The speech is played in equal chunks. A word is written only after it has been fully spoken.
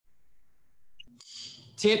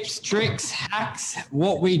tips, tricks, hacks,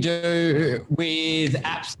 what we do with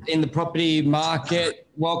apps in the property market.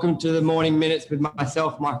 Welcome to the Morning Minutes with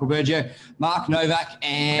myself, Michael Bergio, Mark Novak,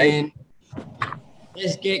 and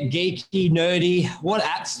let's get geeky, nerdy. What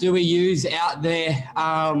apps do we use out there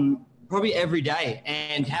probably every day,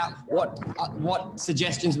 and what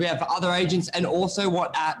suggestions we have for other agents, and also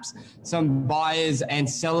what apps some buyers and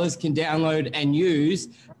sellers can download and use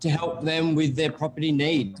to help them with their property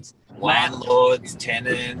needs. Landlords,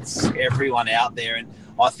 tenants, everyone out there, and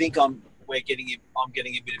I think I'm getting a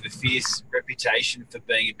bit of a fierce reputation for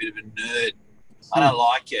being a bit of a nerd. I don't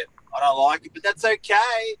like it, but that's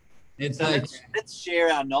okay. Let's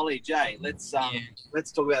share our knowledge, eh? Let's talk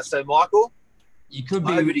about. So, Michael,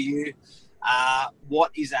 over to you.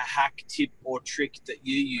 What is a hack, tip, or trick that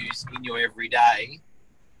you use in your everyday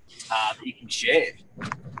that you can share?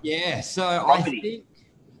 Yeah, so I think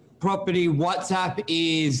property WhatsApp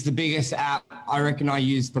is the biggest app I reckon I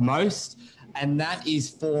use the most, and that is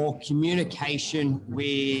for communication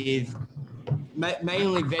with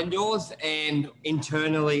mainly vendors and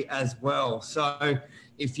internally as well. So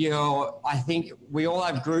I think we all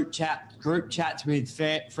have group chats with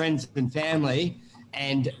friends and family,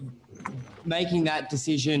 and making that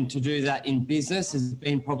decision to do that in business has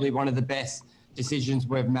been probably one of the best decisions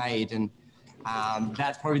we've made. And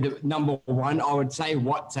that's probably the number one. I would say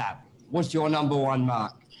WhatsApp. What's your number one,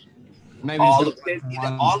 Mark? I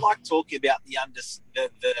like talking about the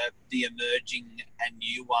emerging and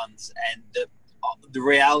new ones, and the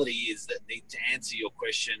reality is that to answer your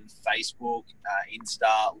question, Facebook,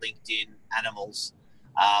 Insta, LinkedIn, animals,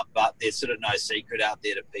 but there's sort of no secret out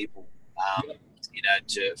there to people,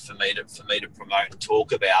 for me to promote and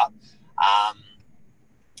talk about.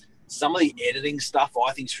 Some of the editing stuff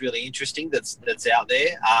I think is really interesting that's out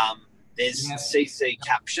there. There's CC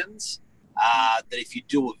captions that if you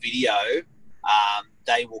do a video,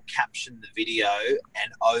 they will caption the video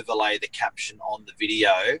and overlay the caption on the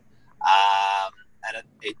video. And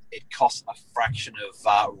it costs a fraction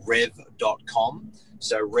of rev.com.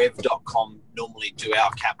 So rev.com normally do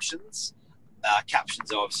our captions.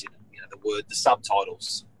 Captions are obviously the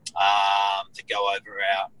subtitles to go over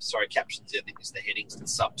captions I think is the headings, and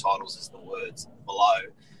subtitles is the words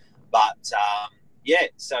below. But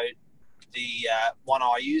so the one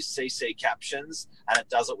I use, CC Captions, and it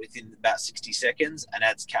does it within about 60 seconds and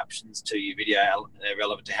adds captions to your video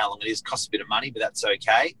relevant to how long it is. Costs a bit of money, but that's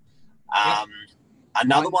okay.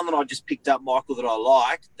 Another one that I just picked up, Michael, that I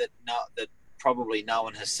like that probably no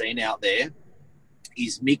one has seen out there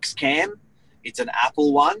is Mixcam. It's an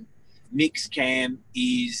Apple one. Mixcam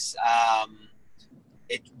is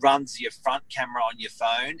it runs your front camera on your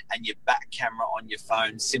phone and your back camera on your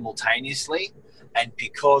phone simultaneously. And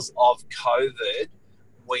because of COVID,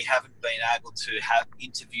 we haven't been able to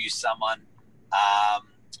interview someone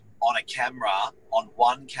on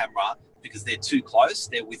one camera because they're too close.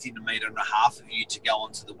 They're within 1.5 meters of you to go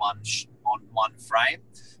onto the one frame.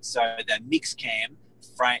 So the Mixcam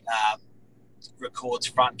frame records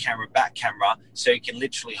front camera, back camera, so you can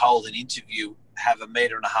literally hold an interview, have 1.5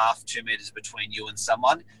 meters, 2 meters between you and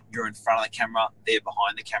someone. You're in front of the camera, they're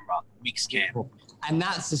behind the camera. Mixcam. And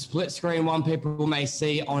that's the split screen one people may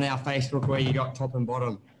see on our Facebook where you got top and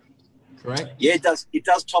bottom, correct? Yeah, it does. It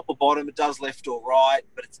does top or bottom. It does left or right,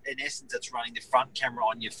 but in essence, it's running the front camera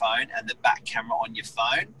on your phone and the back camera on your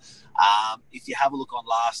phone. If you have a look on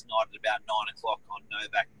last night at about 9:00 on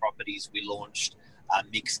Novak Properties, we launched a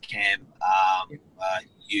Mixcam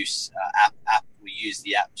app. We used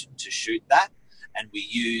the app to shoot that, and we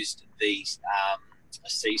used the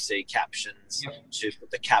CC captions to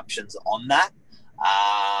put the captions on that.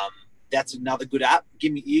 That's another good app.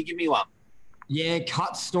 Give me one. Yeah,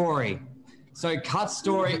 Cut Story. So Cut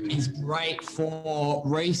Story is great for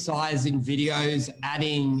resizing videos,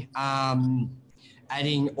 adding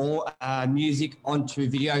all music onto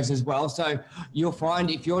videos as well. So you'll find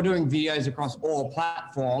if you're doing videos across all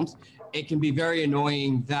platforms, it can be very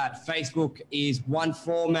annoying that Facebook is one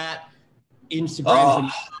format,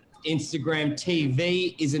 Instagram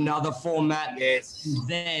TV is another format. Yes. And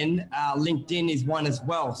then LinkedIn is one as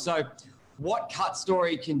well. So what Cut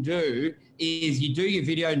Story can do is you do your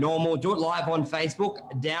video normal, do it live on Facebook,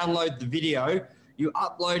 download the video, you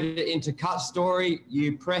upload it into Cut Story,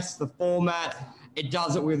 you press the format, it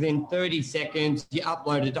does it within 30 seconds, you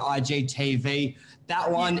upload it to IGTV. That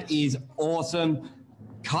one is awesome.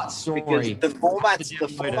 Cut Story. Because the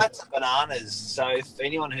formats are bananas. So if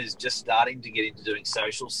anyone who's just starting to get into doing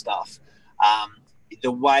social stuff,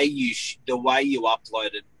 the way you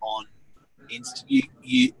upload it on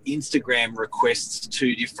Instagram requests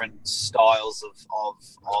two different styles of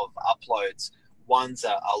uploads. One's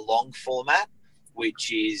a long format,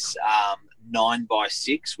 which is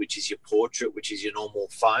 9:6, which is your portrait, which is your normal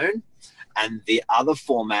phone. And the other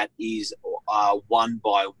format is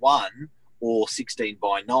 1:1 or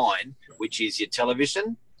 16:9, which is your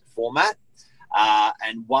television format.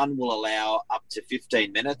 And one will allow up to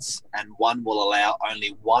 15 minutes and one will allow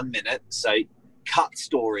only 1 minute. So Cut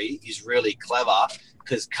Story is really clever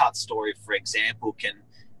because Cut Story, for example, can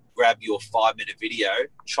grab your 5-minute video,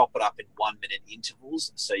 chop it up in 1 minute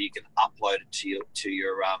intervals, so you can upload it to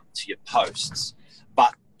your posts.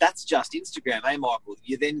 But that's just Instagram, Michael?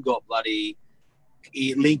 You then got bloody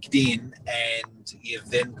LinkedIn, and you've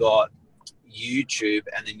then got YouTube,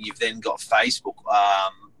 and then you've then got Facebook.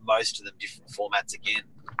 Most of them different formats again.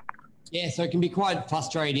 Yeah, so it can be quite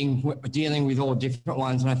frustrating dealing with all different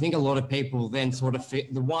ones. And I think a lot of people then sort of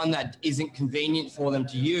fit the one that isn't convenient for them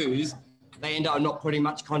to use. They end up not putting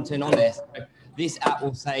much content on there. So this app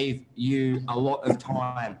will save you a lot of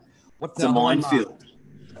time. What's the minefield?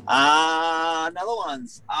 Another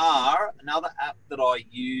ones are another app that I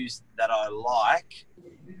use that I like.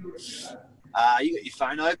 You got your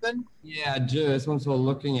phone open? Yeah, I do. That's what I'm sort of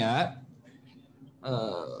looking at.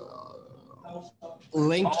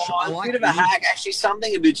 Link. A bit of a hack. Actually,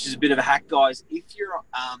 something which is a bit of a hack, guys. If you're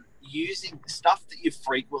using stuff that you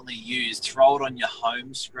frequently use, throw it on your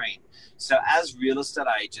home screen. So as real estate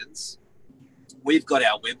agents, we've got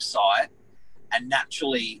our website, and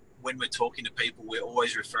naturally, when we're talking to people, we're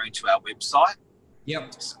always referring to our website.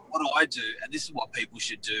 Yep. So what I do, and this is what people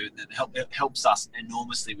should do, that helps us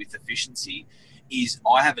enormously with efficiency, is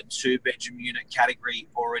I have a 2-bedroom unit category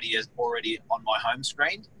already on my home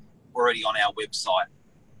screen, already on our website.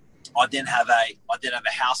 I then have a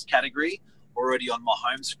house category already on my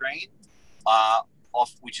home screen,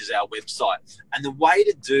 which is our website. And the way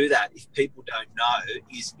to do that, if people don't know,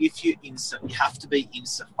 is if you have to be in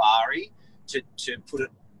Safari to put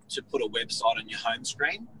a website on your home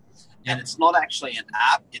screen. And it's not actually an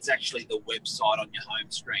app, it's actually the website on your home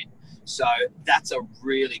screen. So that's a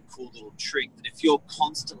really cool little trick, that if you're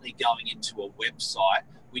constantly going into a website,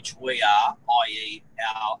 which we are, i.e.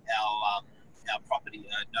 our property,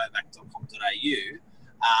 novac.com.au,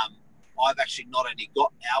 I've actually not only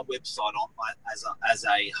got our website on as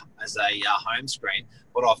a home screen,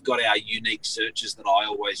 but I've got our unique searches that I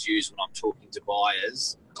always use when I'm talking to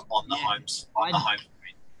buyers on the home screen.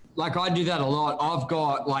 Like I do that a lot. I've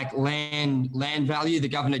got like land value, the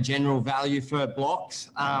Governor General value for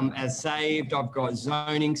blocks as saved. I've got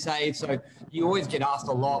zoning saved. So you always get asked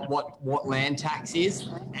a lot what land tax is,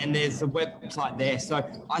 and there's a website there. So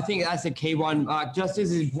I think that's a key one. Just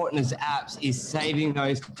as important as apps is saving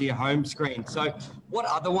those to your home screen. So what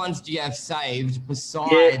other ones do you have saved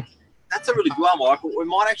besides? Yeah, that's a really good one, Michael. We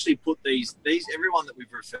might actually put these everyone that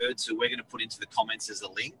we've referred to, we're going to put into the comments as a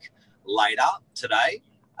link later today.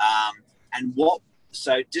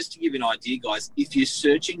 So just to give you an idea, guys, if you're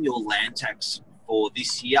searching your land tax for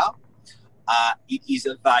this year, it is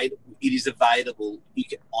available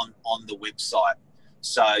on the website.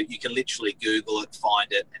 So you can literally Google it, find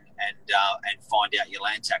it, and find out your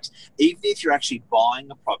land tax. Even if you're actually buying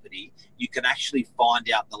a property, you can actually find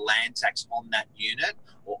out the land tax on that unit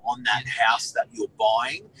or on that house that you're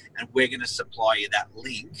buying, and we're going to supply you that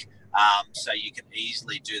link. So you can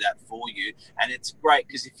easily do that for you, and it's great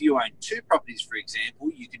because if you own 2 properties, for example,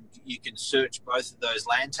 you can search both of those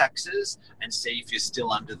land taxes and see if you're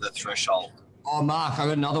still under the threshold. Oh, Mark, I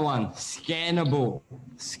got another one. Scannable.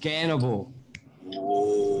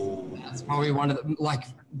 Whoa. That's probably one of the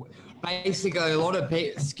basically a lot of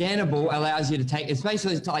people. Scannable allows you to take. It's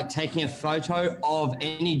basically like taking a photo of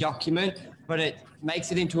any document, but it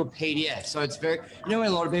makes it into a PDF. So it's very. When a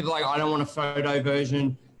lot of people are like, I don't want a photo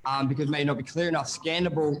version. Because it may not be clear enough.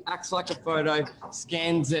 Scannable acts like a photo,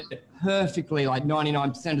 scans it perfectly, like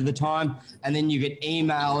 99% of the time, and then you can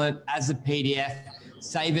email it as a PDF,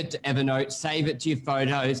 save it to Evernote, save it to your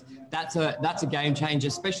photos. That's a game changer,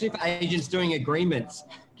 especially for agents doing agreements.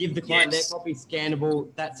 Give the client their copy scannable.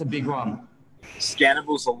 That's a big one.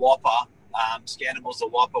 Scannable's a whopper. Scannable's a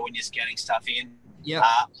whopper when you're scanning stuff in.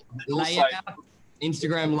 Yeah.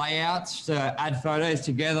 Instagram layouts to add photos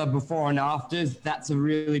together before and afters. That's a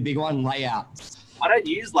really big one, layouts. I don't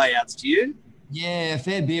use layouts, do you? Yeah, a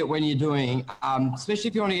fair bit when you're doing, especially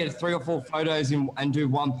if you want to get 3 or 4 photos and do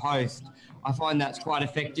one post. I find that's quite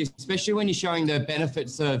effective, especially when you're showing the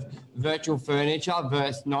benefits of virtual furniture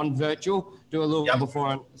versus non-virtual. Do a little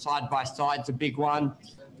before and side by side. It's a big one.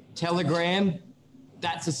 Telegram.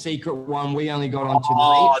 That's a secret one we only got onto.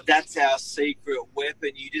 Oh, that's our secret weapon.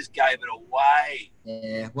 You just gave it away.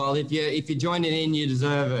 Yeah. Well, if you join it in, you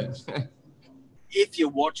deserve it. If you're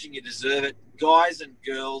watching, you deserve it. Guys and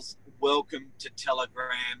girls, welcome to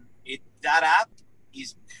Telegram. That app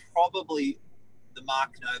is probably the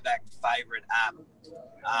Mark Novak favorite app.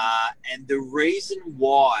 And the reason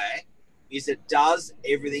why is it does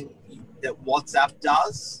everything that WhatsApp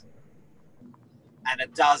does, and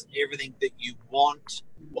it does everything that you want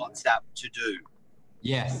WhatsApp to do.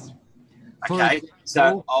 Yes. Okay,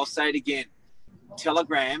 so I'll say it again.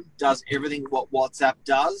 Telegram does everything what WhatsApp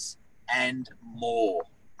does and more.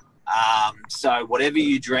 So whatever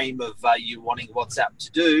you dream of you wanting WhatsApp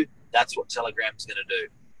to do, that's what Telegram's going to do.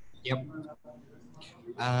 Yep.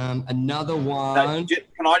 Another one. So,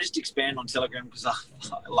 can I just expand on Telegram, because I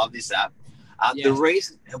love this app? The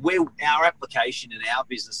reason our application in our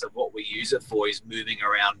business of what we use it for is moving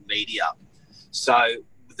around media. So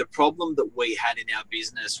the problem that we had in our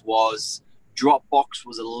business was Dropbox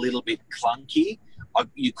was a little bit clunky.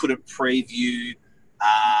 You couldn't preview,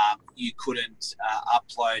 you couldn't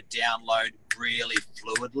upload, download really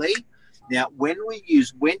fluidly. Now, when you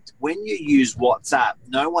use WhatsApp,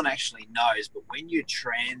 no one actually knows, but when you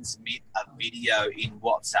transmit a video in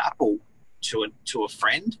WhatsApp or to a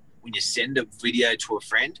friend, when you send a video to a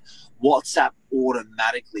friend, WhatsApp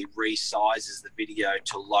automatically resizes the video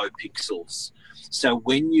to low pixels. So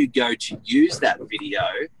when you go to use that video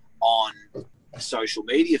on social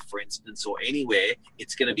media, for instance, or anywhere,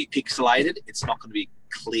 it's going to be pixelated. It's not going to be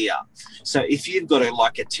clear. So if you've got a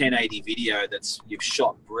 1080 video you've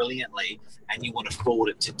shot brilliantly and you want to forward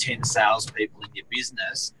it to 10 salespeople in your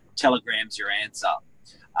business, Telegram's your answer.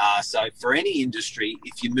 So for any industry,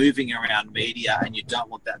 if you're moving around media and you don't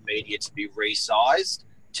want that media to be resized,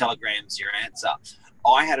 Telegram's your answer.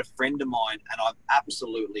 I had a friend of mine, and I've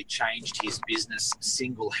absolutely changed his business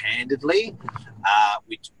single-handedly,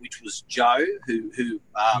 which was Joe, who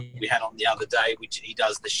we had on the other day, which he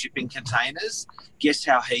does the shipping containers. Guess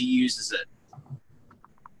how he uses it?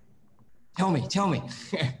 Tell me.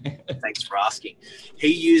 Thanks for asking.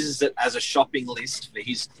 He uses it as a shopping list for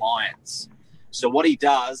his clients. So what he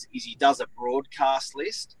does is he does a broadcast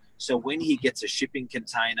list. So when he gets a shipping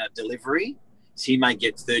container delivery, so he may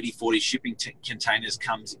get 30, 40 shipping containers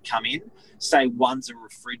come in. Say one's a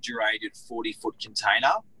refrigerated 40-foot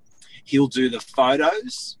container. He'll do the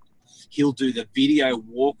photos. He'll do the video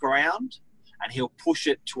walk around, and he'll push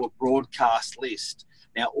it to a broadcast list.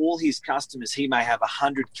 Now, all his customers, he may have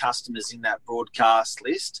 100 customers in that broadcast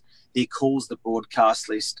list. He calls the broadcast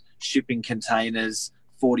list shipping containers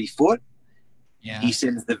 40-foot. Yeah. He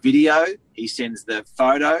sends the video. He sends the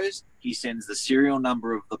photos. He sends the serial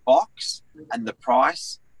number of the box and the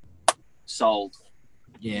price. Sold.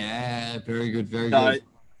 Yeah, very good, very so good.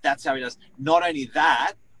 That's how he does. Not only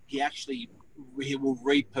that, he will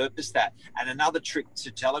repurpose that. And another trick to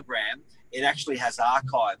Telegram, it actually has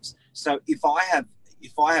archives. So if I have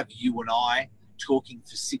you and I talking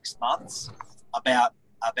for 6 months about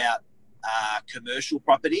commercial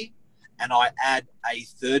property, and I add a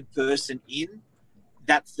third person in,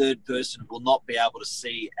 that third person will not be able to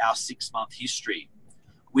see our 6-month history.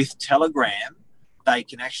 With Telegram,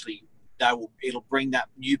 it'll bring that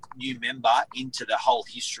new member into the whole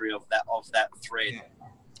history of that thread. Yeah.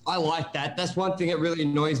 I like that. That's one thing that really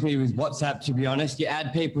annoys me with WhatsApp, to be honest. You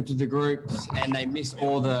add people to the groups and they miss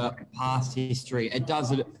all the past history. It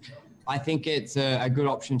does it. I think it's a good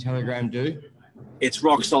option Telegram do. It's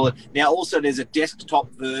rock solid. Now, also, there's a desktop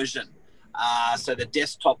version. So the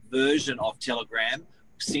desktop version of Telegram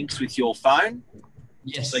syncs with your phone.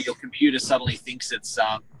 Yes. So your computer suddenly thinks it's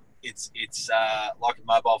like a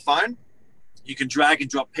mobile phone. You can drag and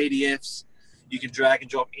drop PDFs. You can drag and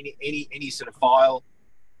drop any sort of file.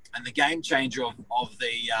 And the game changer of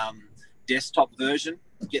the desktop version,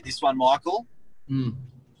 get this one, Michael.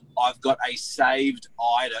 I've got a saved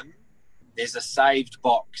item. There's a saved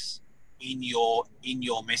box in your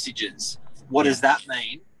messages. What does that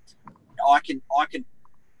mean? I can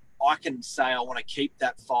say I want to keep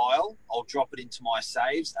that file. I'll drop it into my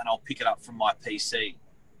saves and I'll pick it up from my PC.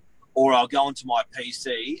 Or I'll go into my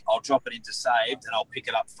PC, I'll drop it into saved, and I'll pick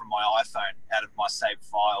it up from my iPhone out of my saved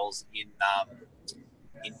files in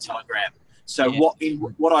Telegram. So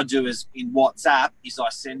what I do is in WhatsApp is I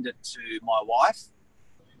send it to my wife,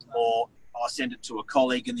 or I send it to a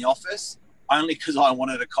colleague in the office, only because I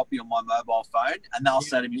wanted a copy on my mobile phone, and they'll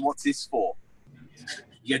say to me, "What's this for?"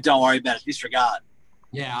 Yeah, don't worry about it. Disregard.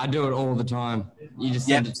 Yeah, I do it all the time. You just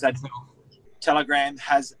send it. So Telegram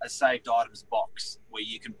has a saved items box where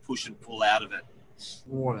you can push and pull out of it.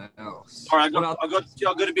 What else? All right, I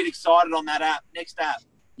got a bit excited on that app. Next app.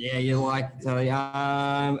 Yeah, you like Telly.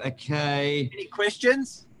 Okay. Any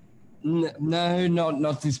questions? No,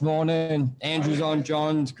 not this morning. Andrew's on,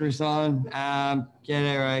 John's, Chris on.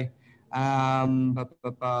 G'day,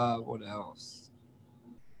 what else?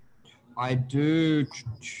 I do.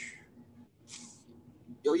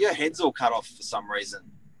 Your head's all cut off for some reason.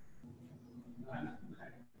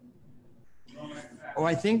 Well,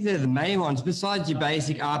 I think they're the main ones. Besides your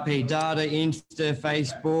basic RP data, Insta,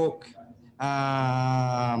 Facebook,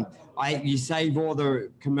 you save all the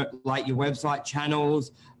like your website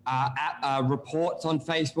channels, reports on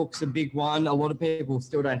Facebook's a big one. A lot of people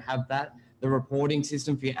still don't have that. The reporting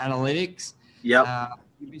system for your analytics. Yep.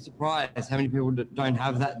 You'd be surprised how many people don't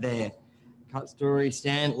have that there. Cut story,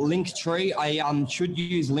 Stan, Linktree. I should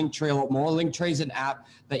use Linktree a lot more. Linktree is an app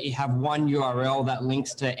that you have one URL that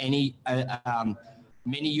links to any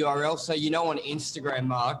many URLs. So on Instagram,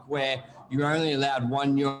 Mark, where you're only allowed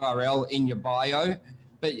one URL in your bio,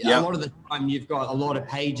 but a lot of the time you've got a lot of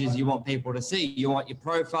pages you want people to see. You want your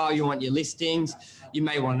profile, you want your listings, you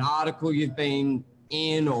may want an article you've been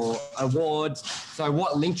in or awards. So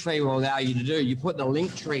what Linktree will allow you to do, you put the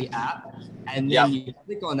Linktree app and then you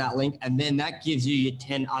click on that link and then that gives you your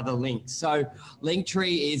 10 other links. So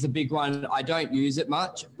Linktree is a big one. I don't use it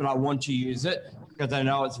much, but I want to use it because I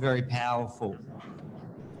know it's very powerful.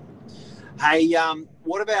 Hey,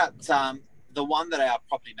 what about the one that our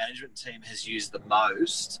property management team has used the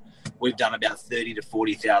most? We've done about 30 to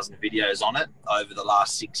 40,000 videos on it over the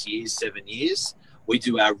last 6 years, 7 years. We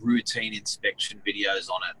do our routine inspection videos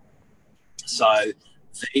on it. So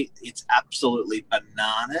it's absolutely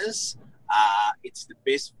bananas. It's the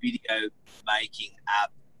best video making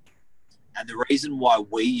app. And the reason why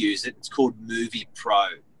we use it, it's called Movie Pro.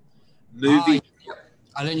 I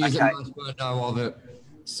don't use it much, but I know of it.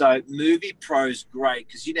 So Movie Pro is great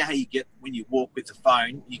because you know how you get when you walk with the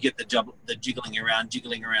phone, you get the jiggling around.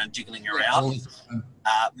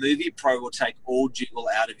 Movie Pro will take all jiggle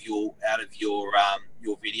out of your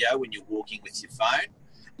video when you're walking with your phone.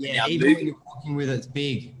 Yeah, now, even when you're walking with it, it's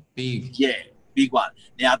big. Yeah, big one.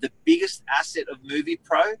 Now the biggest asset of Movie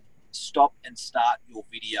Pro, stop and start your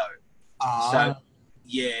video. So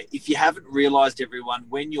yeah, if you haven't realized, everyone,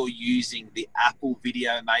 when you're using the Apple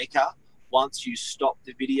Video Maker, once you stop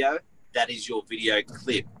the video, that is your video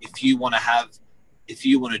clip. If you want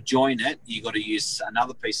to join it, you got to use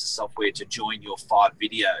another piece of software to join your 5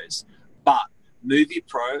 videos. But Movie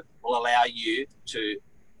Pro will allow you to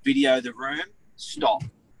video the room, stop.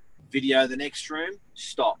 Video the next room,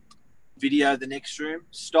 stop. Video the next room,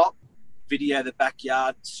 stop. Video the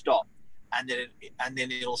backyard, stop. And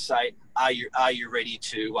then it'll say, are you ready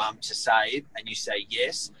to save? And you say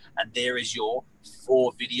yes, and there is your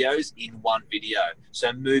 4 videos in one video.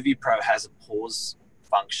 So Movie Pro has a pause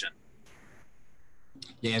function.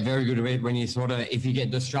 Yeah, very good when you if you get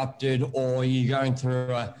disrupted or you're going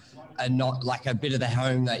through a not like a bit of the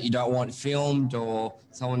home that you don't want filmed or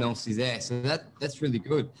someone else is there. So that's really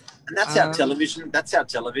good. And that's our television. That's our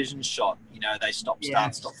television shot. They stop,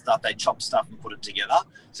 start, they chop stuff and put it together.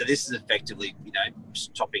 So this is effectively,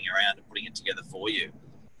 chopping around and putting it together for you.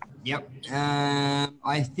 Yep.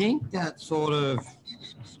 I think that's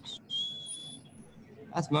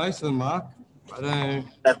most of them, Mark.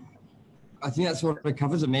 I think that sort of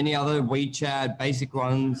covers it. Many other WeChat basic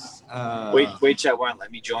ones. WeChat won't let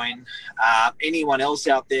me join. Anyone else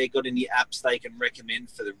out there got any apps they can recommend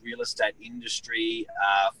for the real estate industry,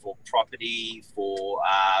 for property, for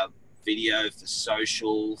video, for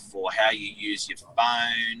social, for how you use your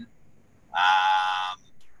phone?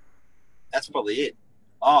 That's probably it.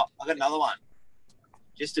 Oh, I got another one.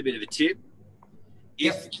 Just a bit of a tip.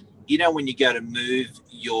 If when you go to move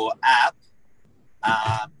your app,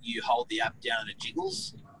 you hold the app down and it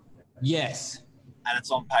jiggles. Yes. And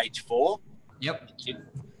it's on page 4. Yep.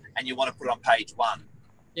 And you want to put it on page 1.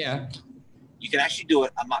 Yeah. You can actually do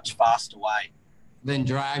it a much faster way than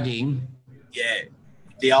dragging. Yeah.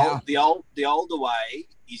 The older way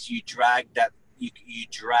is you drag that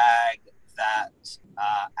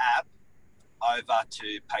app over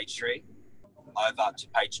to page 3, over to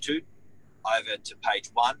page 2, over to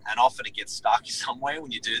page 1, and often it gets stuck somewhere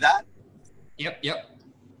when you do that. Yep.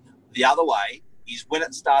 The other way is when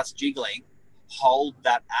it starts jiggling, hold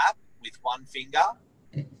that app with one finger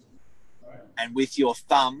and with your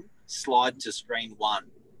thumb slide to screen 1.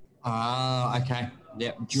 Okay.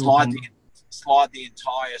 Yep. Slide the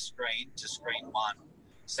entire screen to screen 1.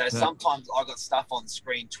 So sometimes I got stuff on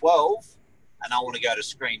screen 12 and I want to go to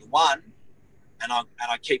screen 1 and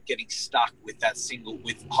I keep getting stuck with that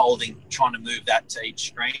trying to move that to each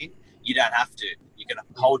screen. You don't have to. You can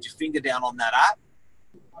hold your finger down on that app.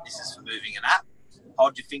 This is for moving an app.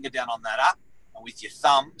 Hold your finger down on that app and with your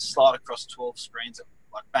thumb slide across 12 screens,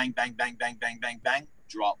 like bang, bang, bang, bang, bang, bang, bang,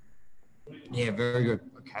 drop. Yeah, very good.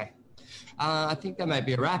 Okay. I think that might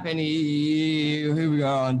be a wrap. Who we go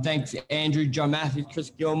on? Thanks, Andrew, John Matthews, Chris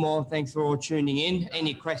Gilmore. Thanks for all tuning in.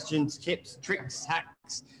 Any questions, tips, tricks,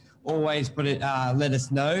 hacks, always let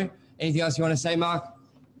us know. Anything else you want to say, Mark?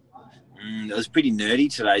 It was pretty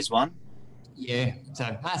nerdy, today's one. Yeah,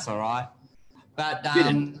 so that's all right. But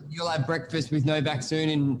you'll have breakfast with Novak soon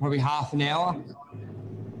in probably half an hour.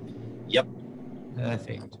 Yep.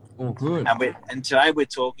 Perfect. All good. And today we're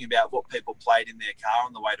talking about what people played in their car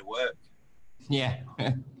on the way to work. Yeah.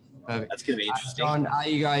 Perfect. That's going to be interesting.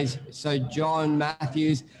 John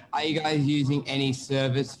Matthews, are you guys using any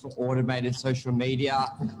service for automated social media?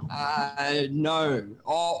 No.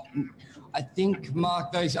 I think,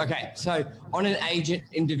 Mark, okay, so on an agent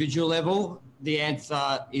individual level, the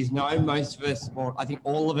answer is no. Most of us, or I think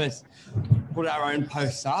all of us, put our own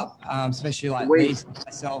posts up, especially like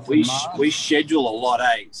myself and Mark. We schedule a lot,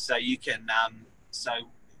 eh? So you can, so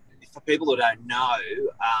for people who don't know,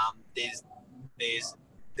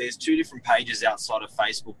 there's two different pages outside of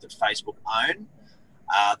Facebook that Facebook own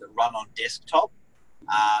that run on desktop.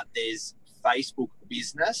 There's Facebook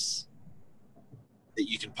Business that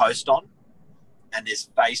you can post on, and there's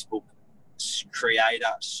Facebook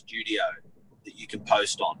Creator Studio that you can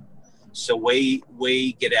post on. So we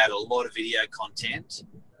get out a lot of video content,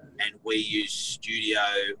 and we use Studio,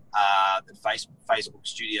 the Facebook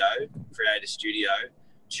Studio, Creator Studio,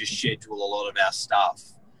 to schedule a lot of our stuff.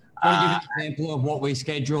 Want to give an example of what we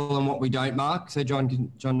schedule and what we don't, Mark, so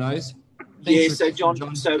John knows?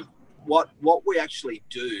 John. So what we actually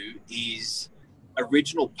do is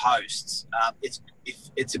original posts. It's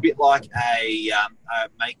a bit like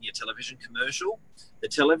making a television commercial. The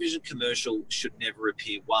television commercial should never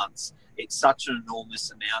appear once. It's such an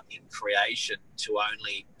enormous amount in creation to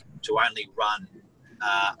only run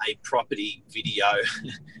a property video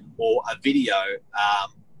or a video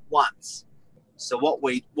once. So what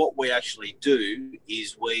we actually do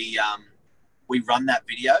is we run that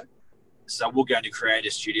video. So we'll go into Creator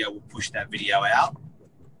Studio, we'll push that video out.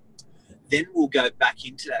 Then we'll go back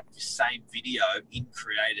into that same video in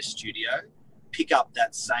Creator Studio, pick up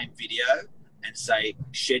that same video and say,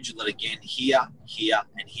 schedule it again here, here,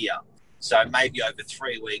 and here. So maybe over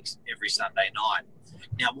 3 weeks, every Sunday night.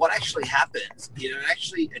 Now, what actually happens, it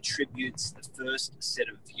actually attributes the first set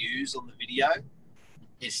of views on the video.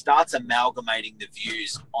 It starts amalgamating the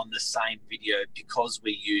views on the same video because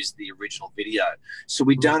we use the original video. So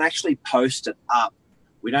we don't actually post it up.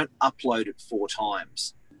 We don't upload it 4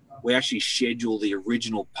 times. We actually schedule the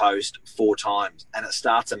original post 4 times, and it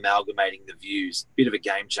starts amalgamating the views. Bit of a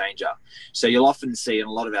game changer. So you'll often see in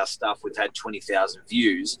a lot of our stuff we've had 20,000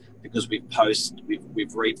 views because we've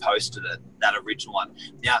reposted it, that original one.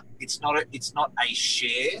 Now it's not a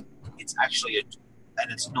share. It's actually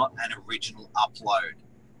it's not an original upload.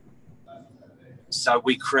 So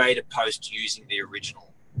we create a post using the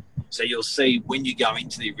original. So you'll see when you go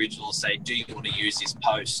into the original, say, do you want to use this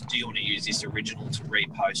post? Do you want to use this original to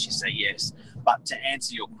repost? You say yes. But to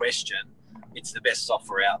answer your question, it's the best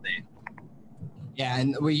software out there. Yeah,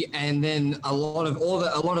 and then a lot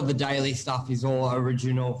of the daily stuff is all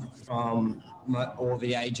original from all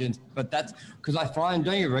the agents. But that's because I find,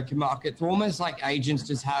 don't you reckon, Mark, it's almost like agents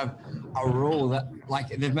just have a rule that, like,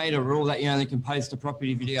 they've made a rule that you only can post a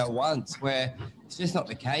property video once, where it's just not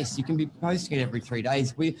the case. You can be posting it every 3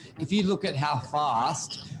 days. If you look at how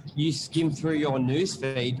fast you skim through your news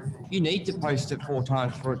feed, you need to post it 4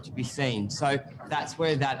 times for it to be seen. So that's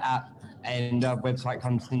where that app and website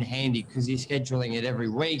comes in handy, because you're scheduling it every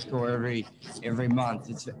week or every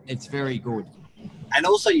month. It's very good. And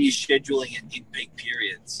also you're scheduling it in peak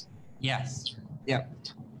periods. Yes. Yep.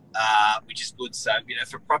 Which is good. So,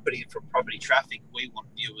 for property traffic, we want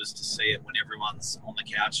viewers to see it when everyone's on the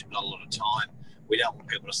couch and got a lot of time. We don't want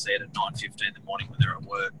people to see it at 9:15 in the morning when they're at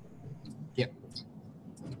work. Yep.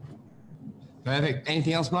 Perfect.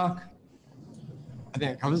 Anything else, Mark? I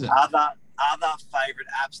think that covers it. Other favourite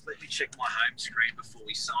apps. Let me check my home screen before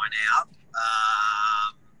we sign out.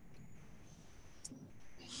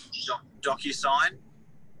 DocuSign.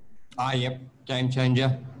 Yep. Game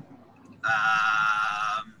changer.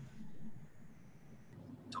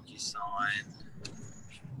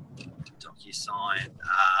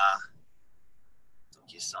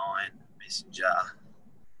 DocuSign, Messenger,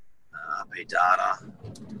 RP Data,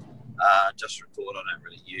 Just Record I don't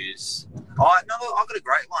really use. I've got a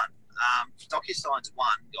great one. DocuSign's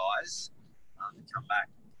one, guys. Come back.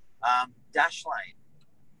 Dashlane.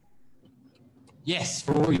 Yes,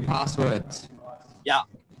 for all your passwords. Yeah.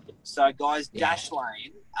 So, guys,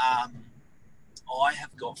 Dashlane, I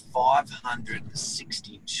have got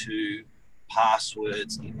 562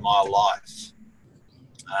 passwords in my life.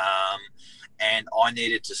 And I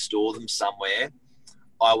needed to store them somewhere.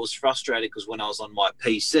 I was frustrated because when I was on my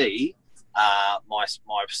PC, my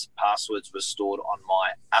passwords were stored on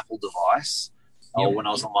my Apple device, or when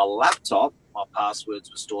I was on my laptop, my passwords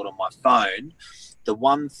were stored on my phone. The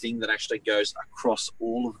one thing that actually goes across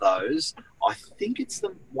all of those, I think it's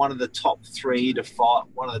one of the top 3 to 5,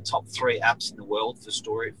 one of the top 3 apps in the world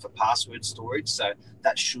for password storage. So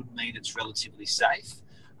that should mean it's relatively safe.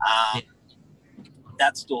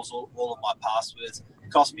 That stores all of my passwords.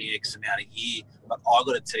 It cost me X amount a year, but I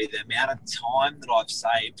got to tell you, the amount of time that I've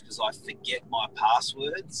saved because I forget my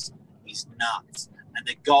passwords is nuts. And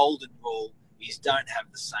the golden rule is don't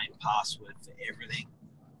have the same password for everything.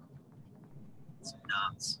 It's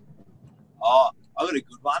nuts. Oh, I got a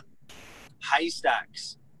good one.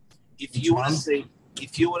 Haystacks. If you want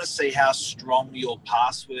to see how strong your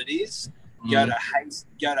password is, go to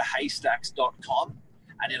haystacks.com,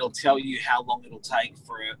 and it'll tell you how long it'll take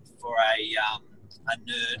for a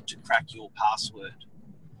nerd to crack your password.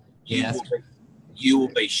 You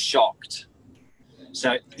will be shocked.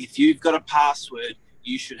 So if you've got a password,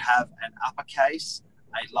 you should have an uppercase,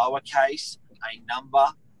 a lowercase, a number,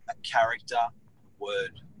 a character,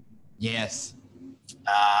 word. Yes.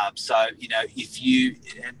 So, if you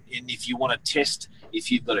want to test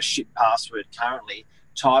if you've got a shit password currently,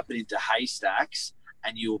 type it into Haystacks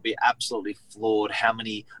and you will be absolutely floored how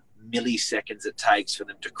many milliseconds it takes for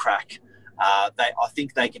them to crack. I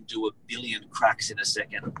think they can do 1 billion cracks in a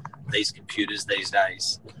second, these computers these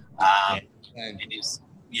days.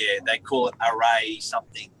 They call it array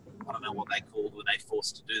something. I don't know what they call when they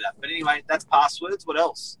forced to do that. But anyway, that's passwords. What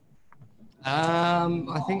else?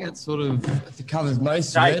 I think that sort of covers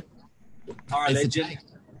most of it. All right, legend.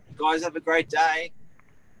 Guys, have a great day.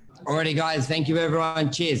 Alrighty, guys. Thank you,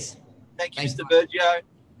 everyone. Cheers. Thank you, Mr. Virgio.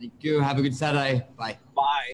 Thank you. Have a good Saturday. Bye. Bye.